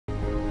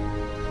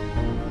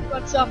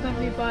What's up,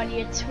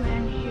 everybody? It's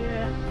Ren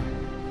here.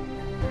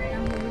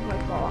 I'm moving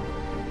my ball.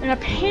 And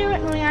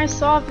apparently I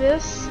saw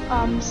this,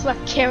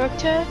 select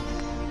character.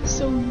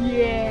 So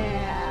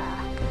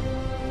yeah.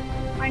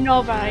 I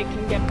know that I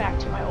can get back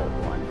to my old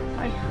one.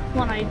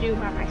 When I do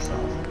by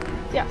myself.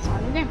 Yeah, it's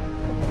on the game.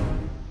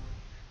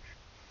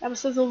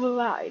 Episodes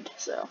override,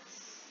 so.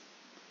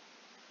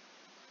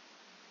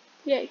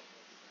 Yay.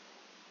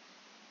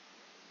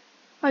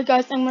 Alright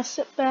guys, I'm gonna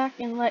sit back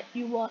and let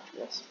you watch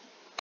this.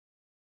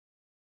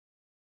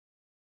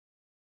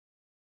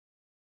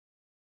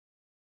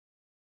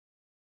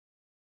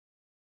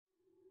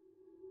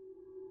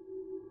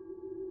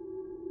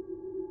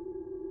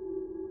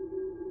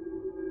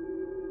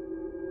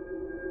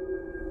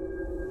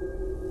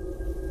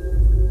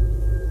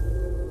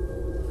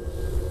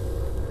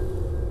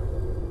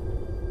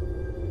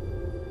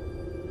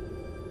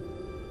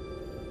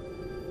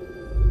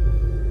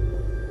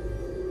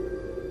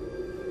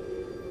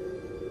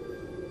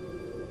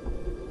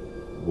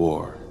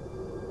 War.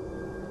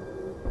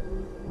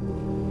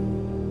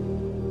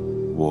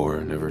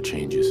 War never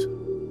changes.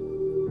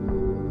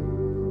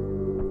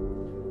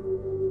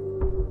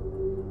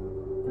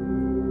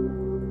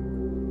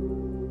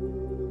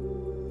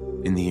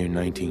 In the year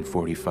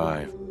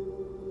 1945,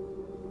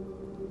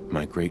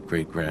 my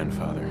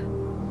great-great-grandfather,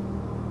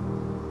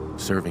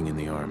 serving in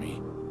the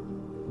army,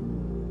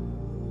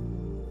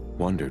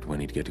 wondered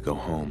when he'd get to go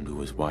home to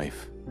his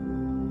wife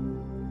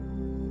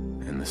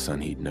and the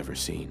son he'd never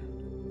seen.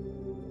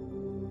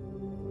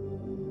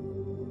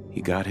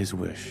 He got his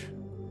wish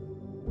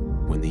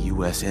when the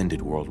US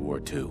ended World War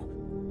II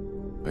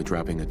by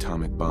dropping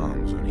atomic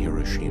bombs on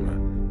Hiroshima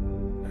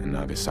and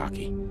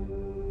Nagasaki.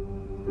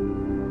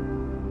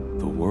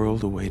 The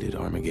world awaited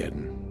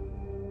Armageddon.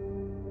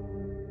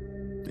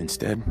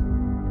 Instead,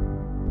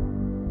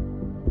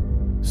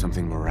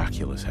 something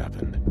miraculous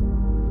happened.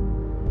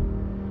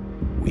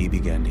 We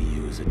began to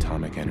use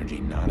atomic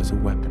energy not as a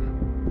weapon,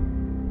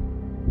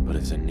 but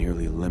as a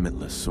nearly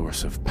limitless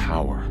source of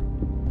power.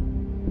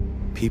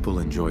 People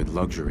enjoyed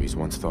luxuries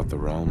once thought the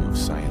realm of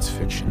science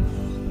fiction.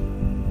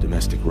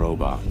 Domestic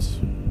robots,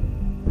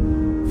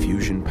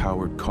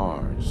 fusion-powered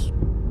cars,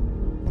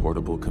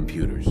 portable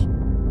computers.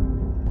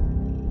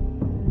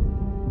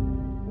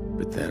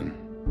 But then,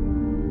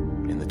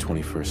 in the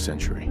 21st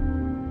century,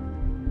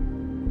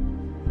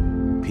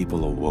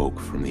 people awoke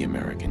from the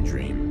American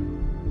dream.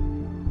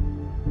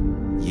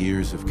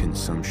 Years of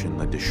consumption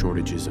led to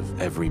shortages of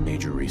every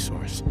major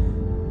resource.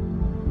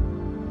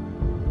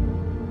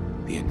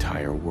 The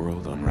entire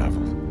world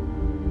unraveled.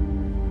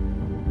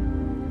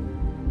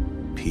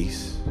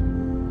 Peace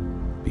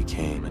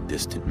became a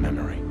distant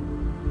memory.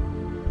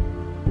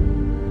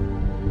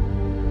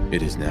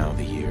 It is now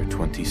the year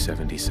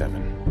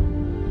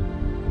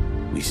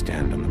 2077. We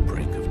stand on the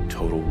brink of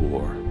total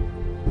war.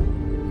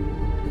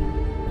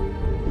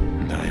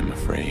 And I am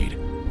afraid.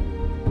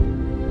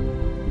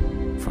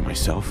 For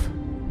myself,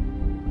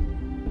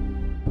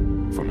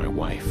 for my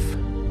wife,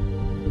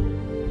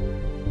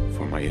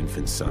 for my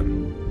infant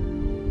son.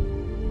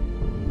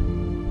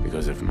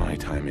 Because if my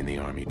time in the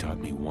army taught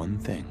me one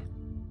thing,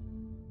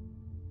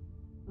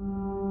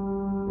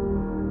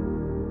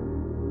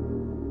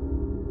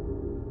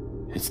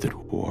 it's that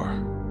war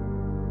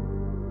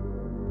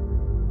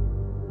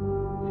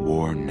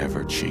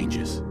never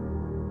changes.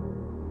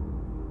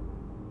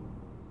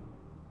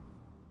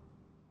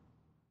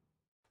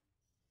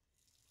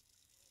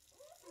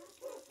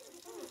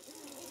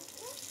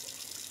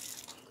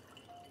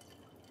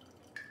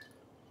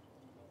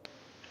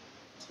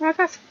 Alright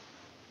guys,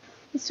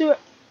 let's do it.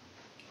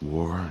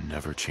 War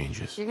never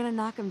changes. You're gonna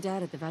knock him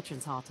dead at the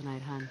Veterans Hall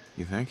tonight, hon.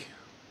 You think?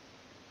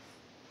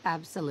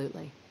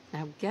 Absolutely.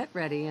 Now get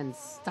ready and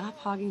stop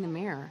hogging the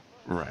mirror.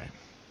 Right.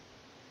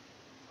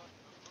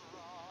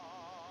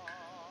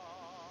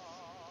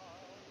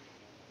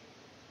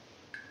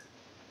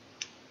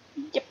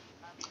 Yep.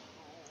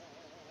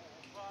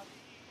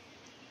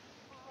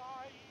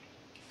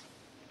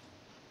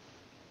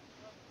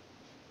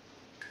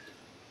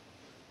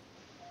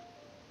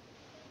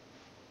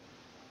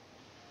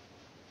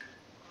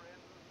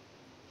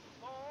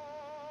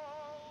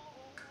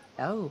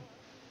 Oh,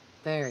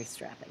 very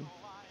strapping.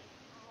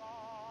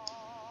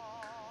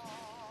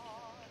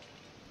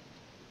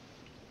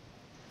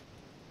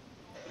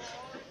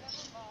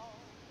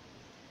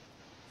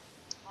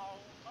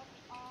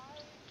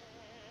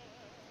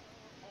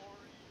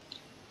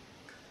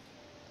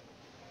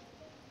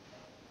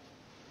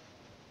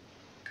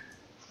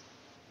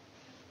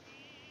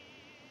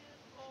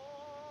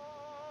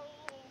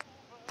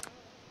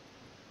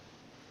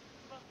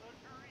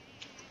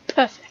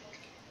 Perfect.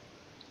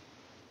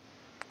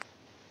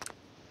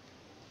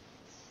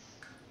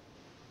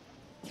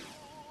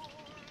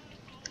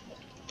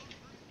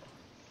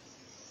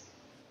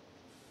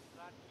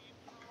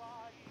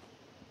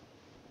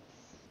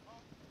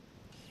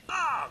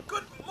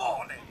 Good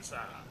morning, sir.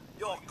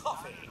 Your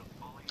coffee.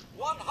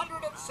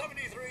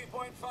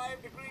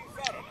 173.5 degrees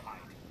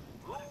Fahrenheit.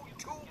 Brewed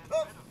to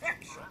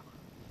perfection.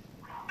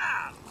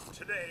 And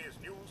today's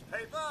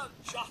newspaper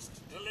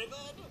just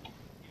delivered.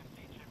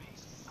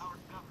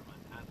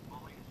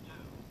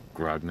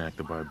 Grognak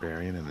the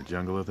Barbarian and the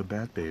Jungle of the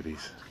Bat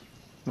Babies.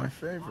 My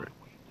favorite.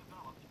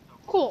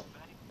 Cool.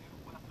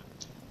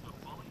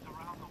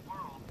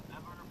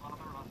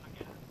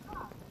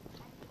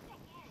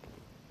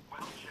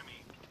 Well,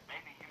 Jimmy,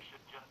 maybe you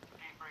should just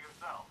see for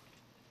yourself.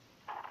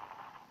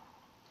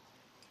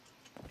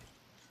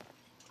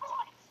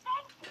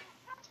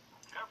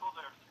 Careful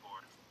there,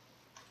 sport.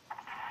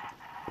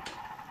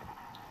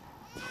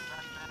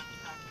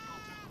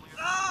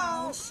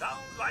 Now,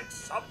 sounds like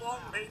someone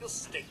made a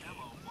sticky.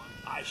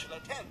 I shall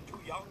attend to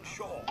young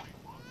Shaw.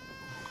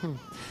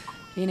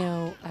 You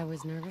know, I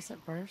was nervous at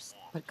first,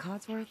 but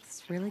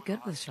Codsworth's really good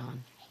with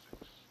Sean.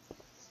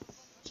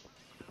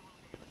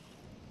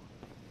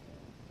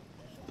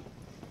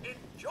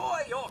 Enjoy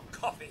your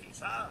coffee,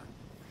 sir.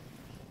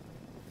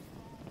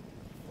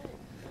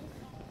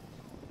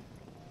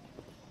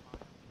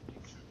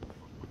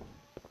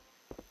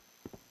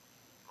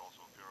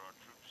 Also, there are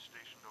troops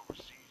stationed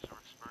overseas are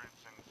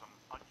experiencing some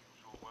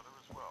unusual weather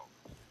as well.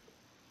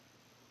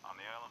 On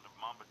the island of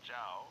Mamba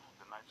Jao,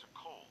 the nights are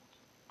cold,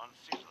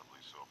 unseasonably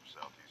so for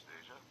Southeast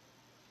Asia.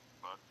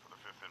 But for the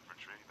 5th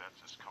Infantry,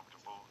 that's as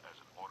comfortable as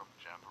an autumn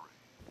jamboree.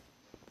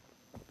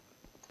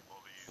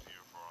 All the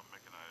easier for our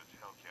mechanized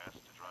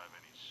Hellcats to drive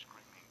any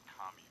screaming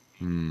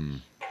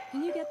commune.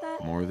 Can you get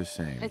that? More of the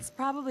same. It's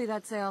probably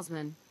that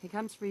salesman. He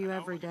comes for you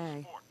every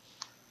day.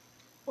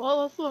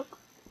 Well, let's look.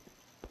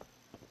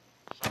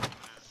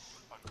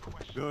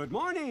 Good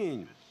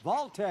morning.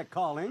 Vault-Tec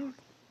calling.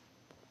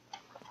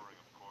 Referring,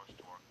 of course,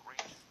 to our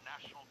great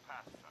national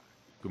pastime.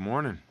 Good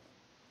morning.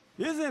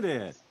 Isn't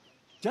it?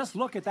 Just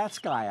look at that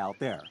sky out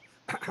there.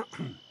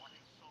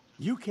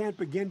 You can't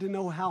begin to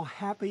know how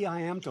happy I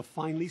am to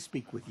finally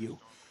speak with you.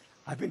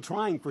 I've been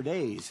trying for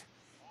days.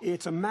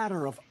 It's a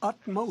matter of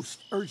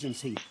utmost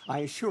urgency, I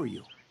assure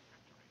you.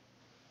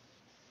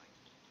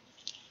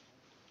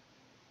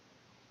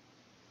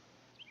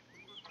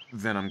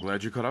 Then I'm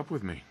glad you caught up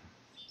with me.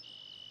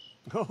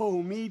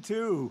 Oh, me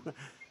too.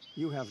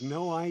 You have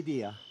no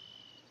idea.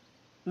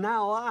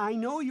 Now, I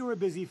know you're a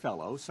busy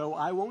fellow, so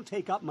I won't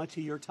take up much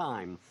of your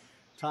time.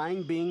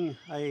 Time being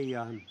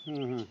a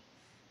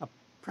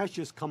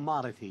precious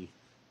commodity.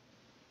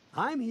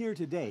 I'm here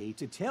today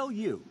to tell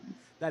you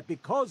that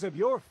because of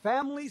your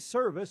family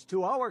service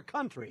to our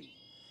country,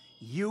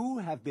 you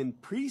have been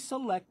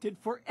pre-selected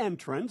for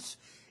entrance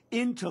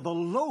into the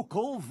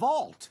local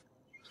vault.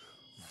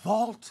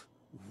 Vault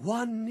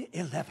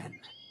 111.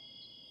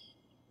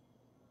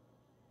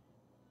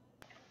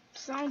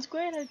 Sounds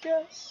great, I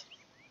guess.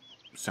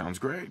 Sounds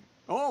great.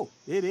 Oh,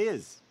 it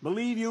is.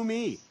 Believe you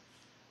me.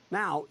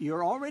 Now,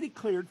 you're already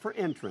cleared for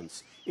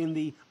entrance in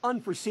the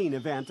unforeseen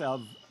event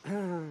of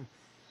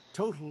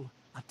total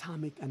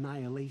atomic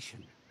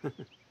annihilation.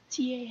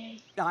 TAA.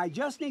 I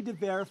just need to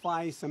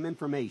verify some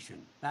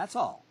information. That's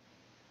all.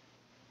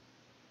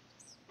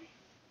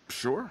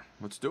 Sure,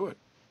 let's do it.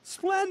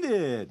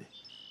 Splendid.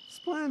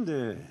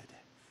 Splendid.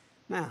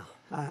 Now,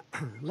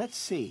 let's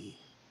see.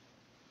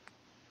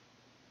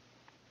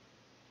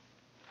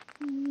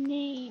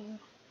 Name.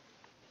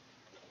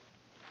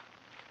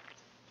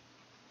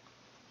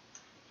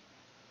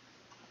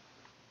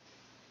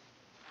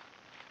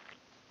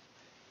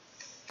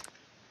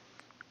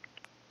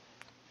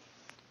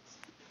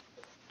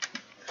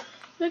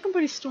 I think I'm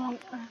pretty strong.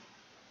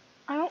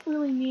 I don't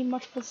really need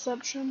much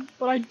perception,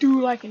 but I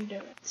do like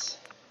endurance.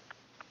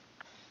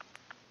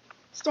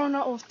 Starting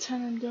out with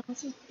 10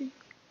 endurance is pretty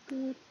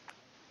good.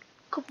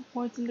 A couple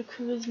points into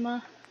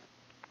charisma.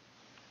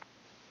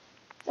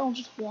 That one's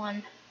just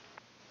 1.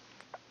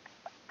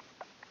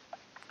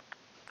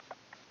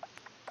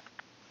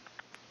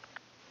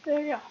 There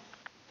you go.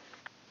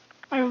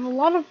 I have a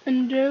lot of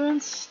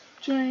endurance,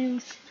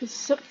 strength,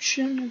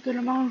 perception, a good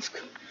amount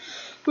of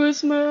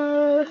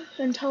charisma,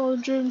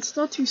 intelligence.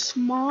 Not too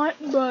smart,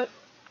 but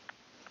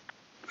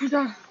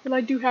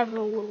I do have it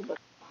a little bit.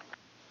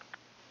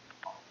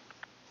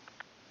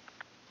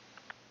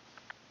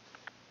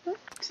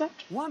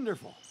 Accept.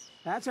 Wonderful.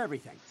 That's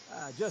everything.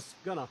 Just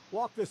gonna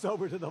walk this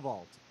over to the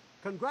vault.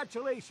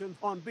 Congratulations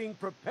on being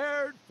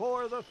prepared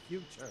for the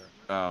future.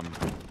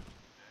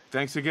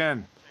 Thanks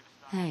again.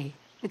 Hey,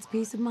 it's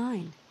peace of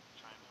mind.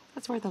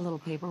 That's worth a little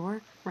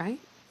paperwork, right?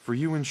 For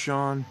you and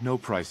Sean, no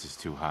price is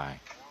too high.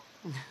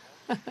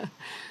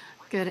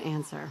 Good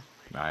answer.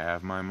 I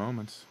have my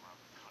moments.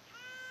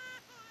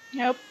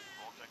 Nope.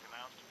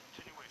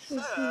 Sir,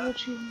 Let's see what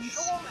she wants.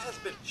 Sean has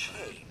been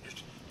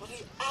changed, but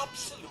he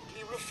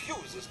absolutely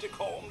refuses to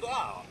calm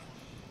down.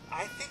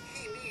 I think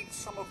he needs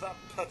some of that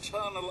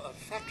paternal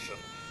affection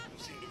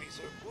you seem to be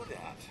so good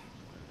at.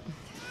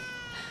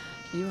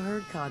 You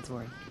heard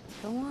Codsworth.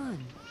 Go on.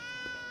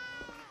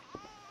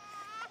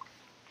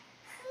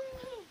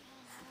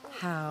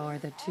 How are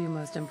the 2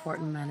 most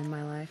important men in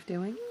my life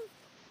doing?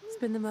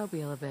 Spin the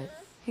mobile a bit.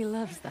 He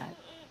loves that.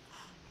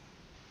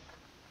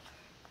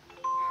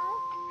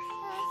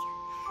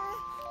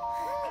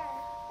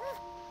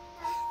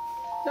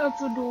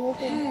 That's adorable.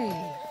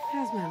 Hey,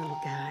 how's my little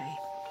guy?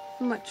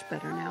 Much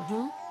better now,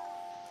 huh?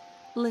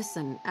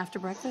 Listen, after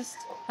breakfast,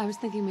 I was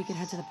thinking we could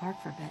head to the park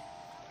for a bit.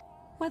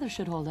 Weather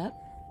should hold up.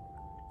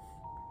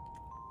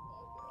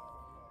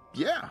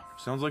 Yeah,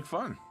 sounds like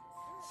fun.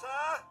 Sir,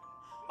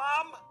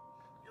 Mum,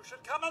 you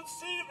should come and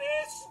see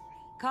this.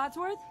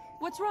 Codsworth?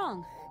 What's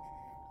wrong?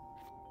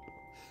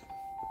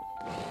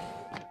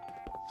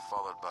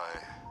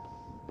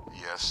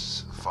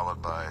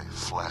 Followed by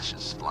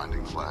flashes,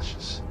 blinding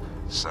flashes.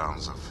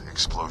 Sounds of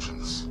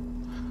explosions.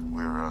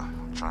 We're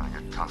trying to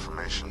get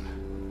confirmation.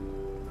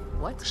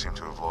 What? We seem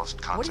to have lost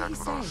What contact did he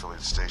with our say?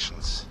 affiliate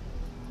stations.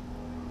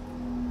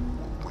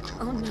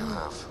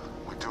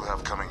 We do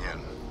have coming in.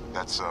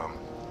 That's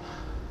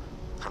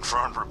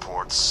confirmed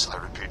reports. I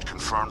repeat,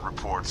 confirmed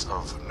reports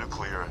of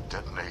nuclear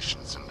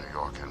detonations in New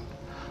York and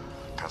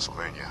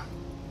Pennsylvania.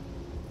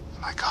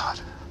 My God.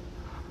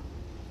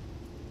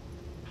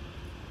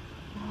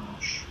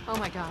 Oh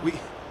my god.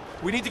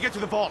 We need to get to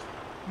the vault.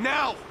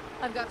 Now!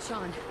 I've got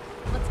Sean.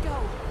 Let's go.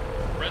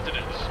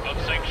 Residents of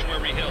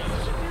Sanctuary Hills,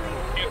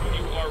 if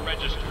you are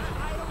registered,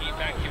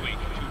 evacuate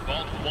to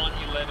Vault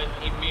 111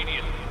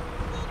 immediately.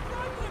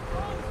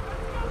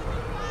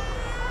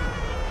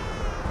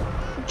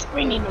 It's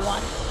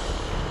 3-1.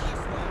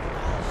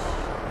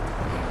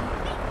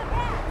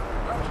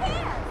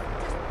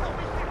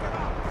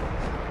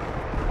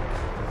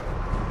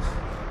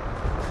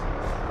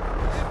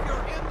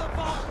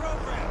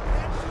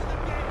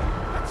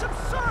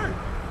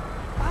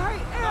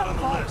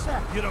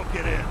 You don't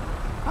get in.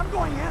 I'm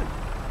going in.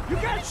 You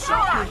can't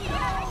shut me.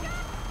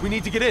 We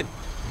need to get in.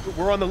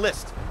 We're on the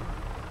list.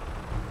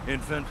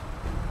 Infant,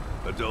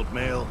 adult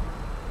male,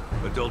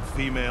 adult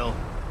female.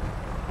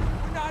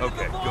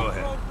 Okay, go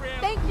ahead.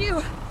 Thank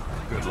you.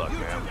 Good luck,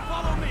 ma'am.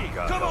 Follow me.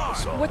 God Come help on.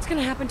 us all. What's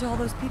gonna happen to all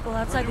those people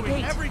outside the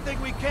Doing gate?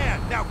 everything we can.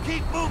 Now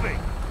keep moving.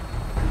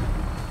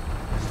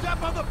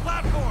 Step on the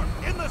platform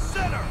in the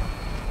center.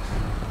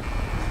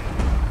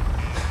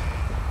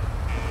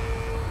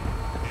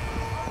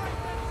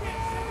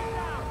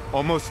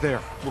 Almost there.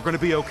 We're gonna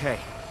be okay.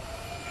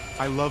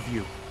 I love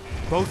you.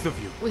 Both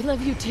of you. We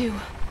love you too.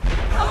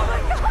 Oh my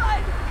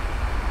god!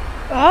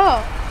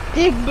 Oh,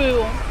 big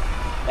boom.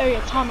 Very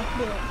atomic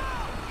boom.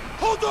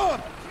 Hold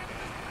on.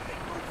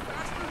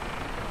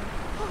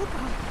 Oh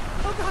god!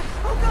 Oh god!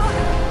 Oh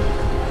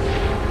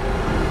god!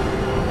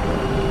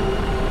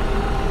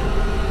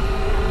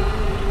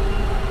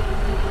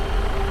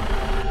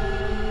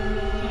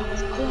 That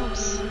was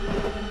close.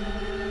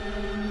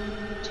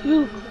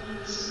 Too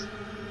close.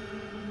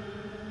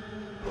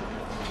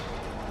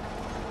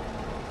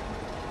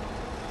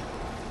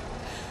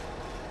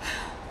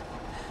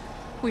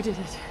 We did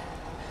it.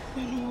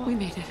 We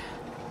made it.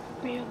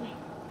 Barely.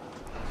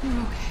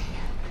 We're okay.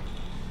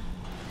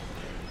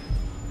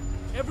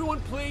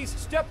 Everyone please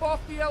step off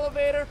the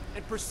elevator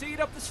and proceed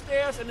up the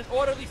stairs in an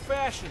orderly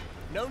fashion.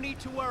 No need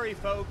to worry,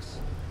 folks.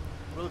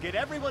 We'll get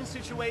everyone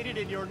situated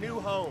in your new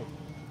home.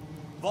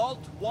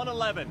 Vault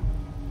 111.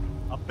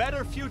 A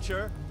better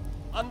future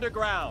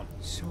underground.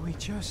 So we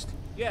just...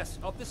 Yes,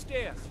 up the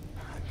stairs.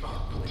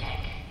 Tech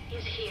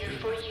is here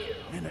for you.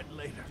 Minute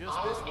later.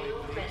 Just this way,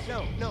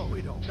 please. No,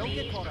 we don't. Don't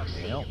get caught up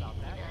in No. about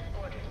that.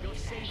 You're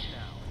safe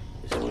now.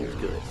 This one's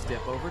good.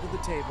 Step over to the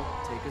table,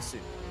 take a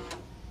seat.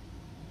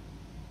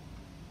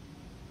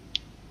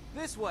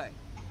 This way.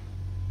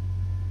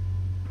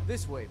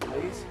 This way,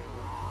 please.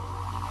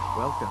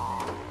 Welcome,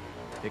 man.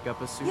 Pick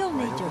up a suit You'll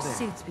right need over your there.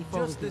 suits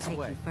before Just we this can take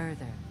way. you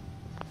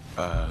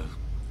further.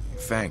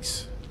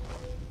 Thanks.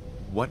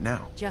 What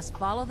now? Just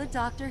follow the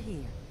doctor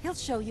here. He'll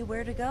show you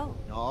where to go.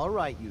 All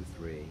right, you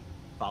three.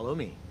 Follow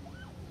me.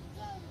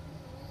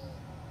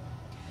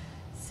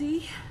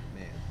 See?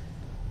 Man.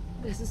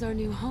 This is our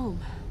new home.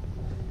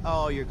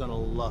 Oh, you're gonna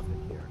love it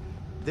here.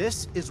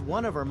 This is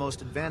one of our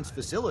most advanced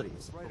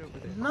facilities.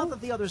 Not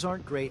that the others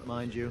aren't great,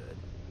 mind you.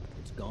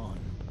 It's gone.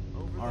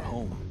 Our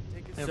home.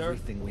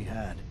 Everything we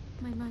had.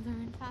 My mother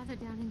and father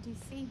down in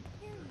D.C. Here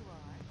you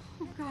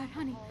are. Oh, God,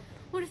 honey.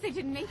 What if they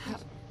didn't make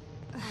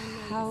it?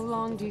 How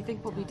long do you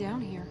think we'll be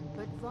down here?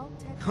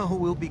 Oh,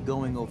 we'll be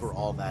going over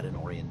all that in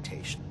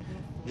orientation.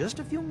 Just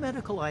a few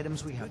medical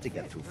items we have to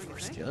get through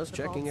first. Just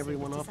checking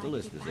everyone off the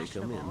list as they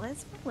come in.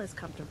 As well as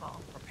comfortable.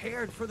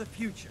 Prepared for the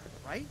future,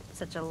 right?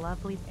 Such a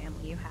lovely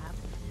family you have.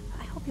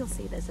 I hope you'll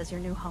see this as your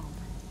new home.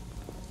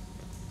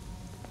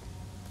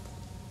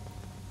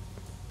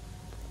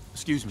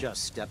 Excuse me.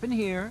 Just step in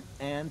here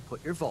and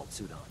put your vault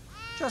suit on.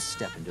 Just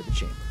step into the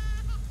chamber.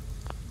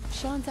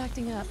 Sean's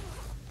acting up.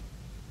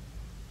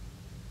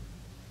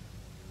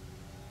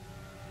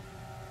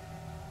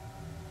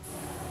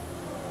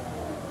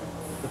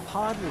 The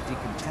pod will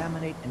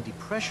decontaminate and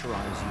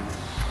depressurize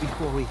you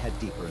before we head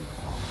deeper in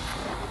the vault.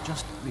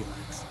 Just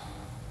relax.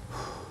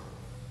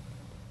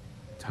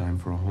 Time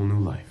for a whole new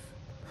life.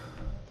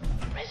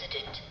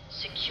 Resident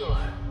secure.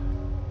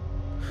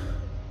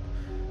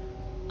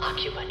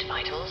 Occupant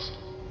vitals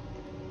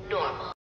normal.